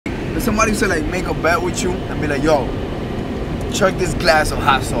if somebody used to like make a bet with you and be like, yo, chug this glass of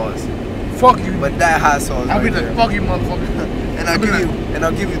hot sauce. Fuck you. But that hot sauce. I'll be right like, fuck you, motherfucker. and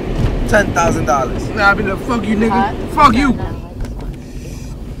I'll give you $10,000. Nah, I'll be like, fuck you, nigga. Fuck you.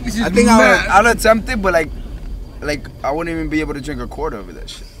 I think I'll attempt it, but like I wouldn't even be able to drink a quarter of that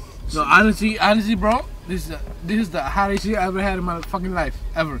shit. No, honestly, bro, this is the hottest shit I ever had in my fucking life,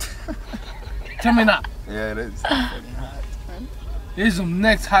 ever. Tell me not. Yeah, it is. This is some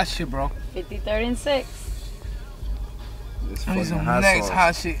next hot shit, bro. 50, 30, and 6. This This is some hot next sauce.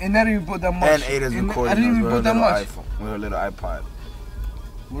 hot shit, and I didn't even put that much. And Ada's recording I didn't even us put that much. with her little iPod.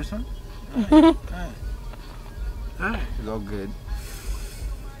 What's that? Alright. It's all good.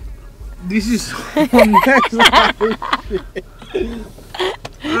 This is some next hot shit.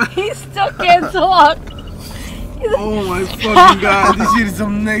 He still can't talk. Oh my fucking god, this shit is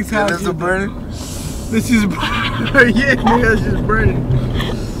some next hot This shit. is burning? This is burning. Yeah, nigga, that's just burning.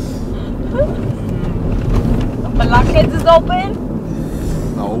 Blockheads is open?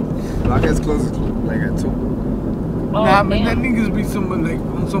 No. Blockhead's closed like at 2. Oh, Nah, man, that damn. niggas be some like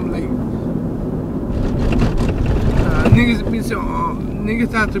on some like. Niggas be some.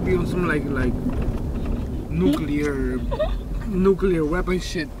 Niggas have to be on some like nuclear weapon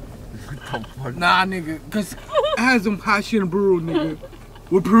shit. Nah, nigga, cause I had some hot shit in Peru, nigga.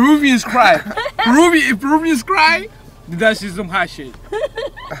 Where Peruvians cry. If Peruvians cry, that shit's some hot shit.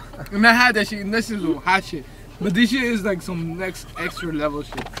 And I had that shit, and that shit's some hot shit. But this shit is like some next extra level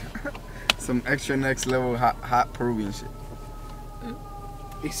shit. Some extra next level hot Peruvian shit.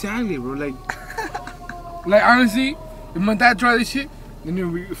 Exactly, bro. Like honestly, if my dad tried this shit, then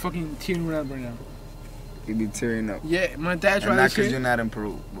he'll be fucking tearing up right now. You'd be tearing up. Yeah, my dad And tried not this because shit. you're not in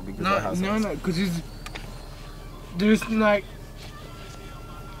Peru, but because of hot sauce. No, because there's like.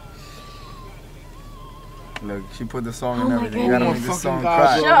 Look, she put the song Oh and my everything. You gotta goodness. make this Oh my song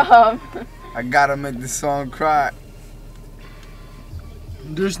fucking cry. God, Shut up. I gotta make this song cry.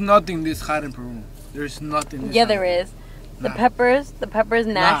 There's nothing this hot in Peru. There's nothing. This Yeah, hot. there is. The Nah. peppers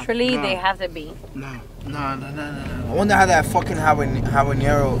naturally, nah. they have to be. No. I wonder how that fucking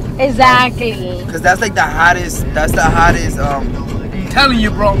habanero. Exactly. Cause that's like the hottest. That's the hottest. I'm telling you,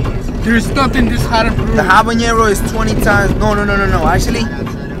 bro. There's nothing this hot in Peru. The habanero is 20 times. No.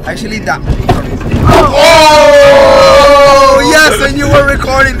 Actually, that. Oh yes, and you were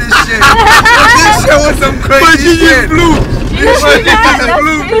recording this shit. This shit was some crazy shit.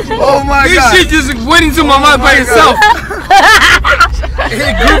 Oh my This god. shit just went into my mouth by itself.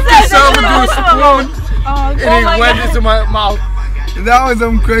 It grouped itself into a spoon, and it went into my mouth. That was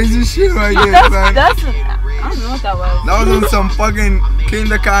some crazy shit right there, son. That's, I don't know what that was. That was on some fucking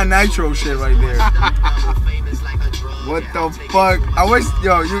Kindergarten Nitro shit right there. What the fuck? I wish,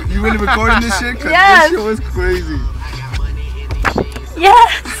 yo, you really recording this shit? Cause Yes. this shit was crazy.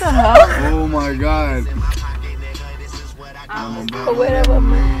 Yes. Oh my god. Whatever,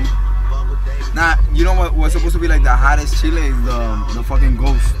 man. Nah, you know what's supposed to be like the hottest chile is the fucking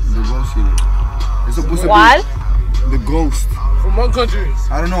ghost. The ghost chile. It's supposed to What? be the ghost. From one country.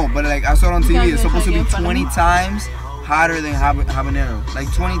 I don't know, but like I saw it on TV, it's supposed to be 20 times hotter than habanero.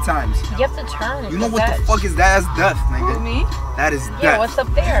 Like 20 times. You have to turn. You know what the fuck is that? That's death, nigga. Me? That is Yeah, death. what's up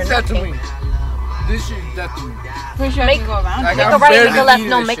there? That to Nothing. me. This shit is that to me. Pretty sure I Make- can go around. Like, Make I'm a right, make barely a left. eating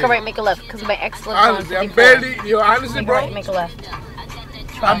No, this make a shit. right, make a left. Because my ex lives on Honestly, I'm 54. barely, honestly, Make a bro, right, make a left.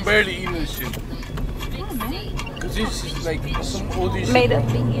 I'm barely eating this shit. Cause this is like some old shit. Made up,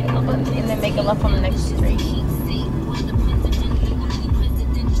 yeah, and then make a left on the next street.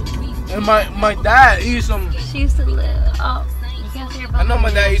 And my dad eats some. She used to live up. You can't see her. I know my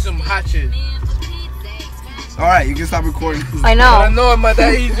dad eats some hot shit. Alright, you can stop recording. I But I know. know if my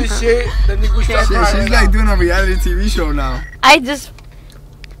dad eats this shit, then we start Shit, crying. she's like doing a reality TV show now. I just.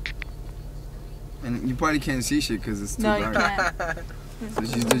 And you probably can't see shit because it's too No, you dark. can't.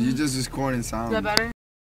 So you're just recording sound. Is that better?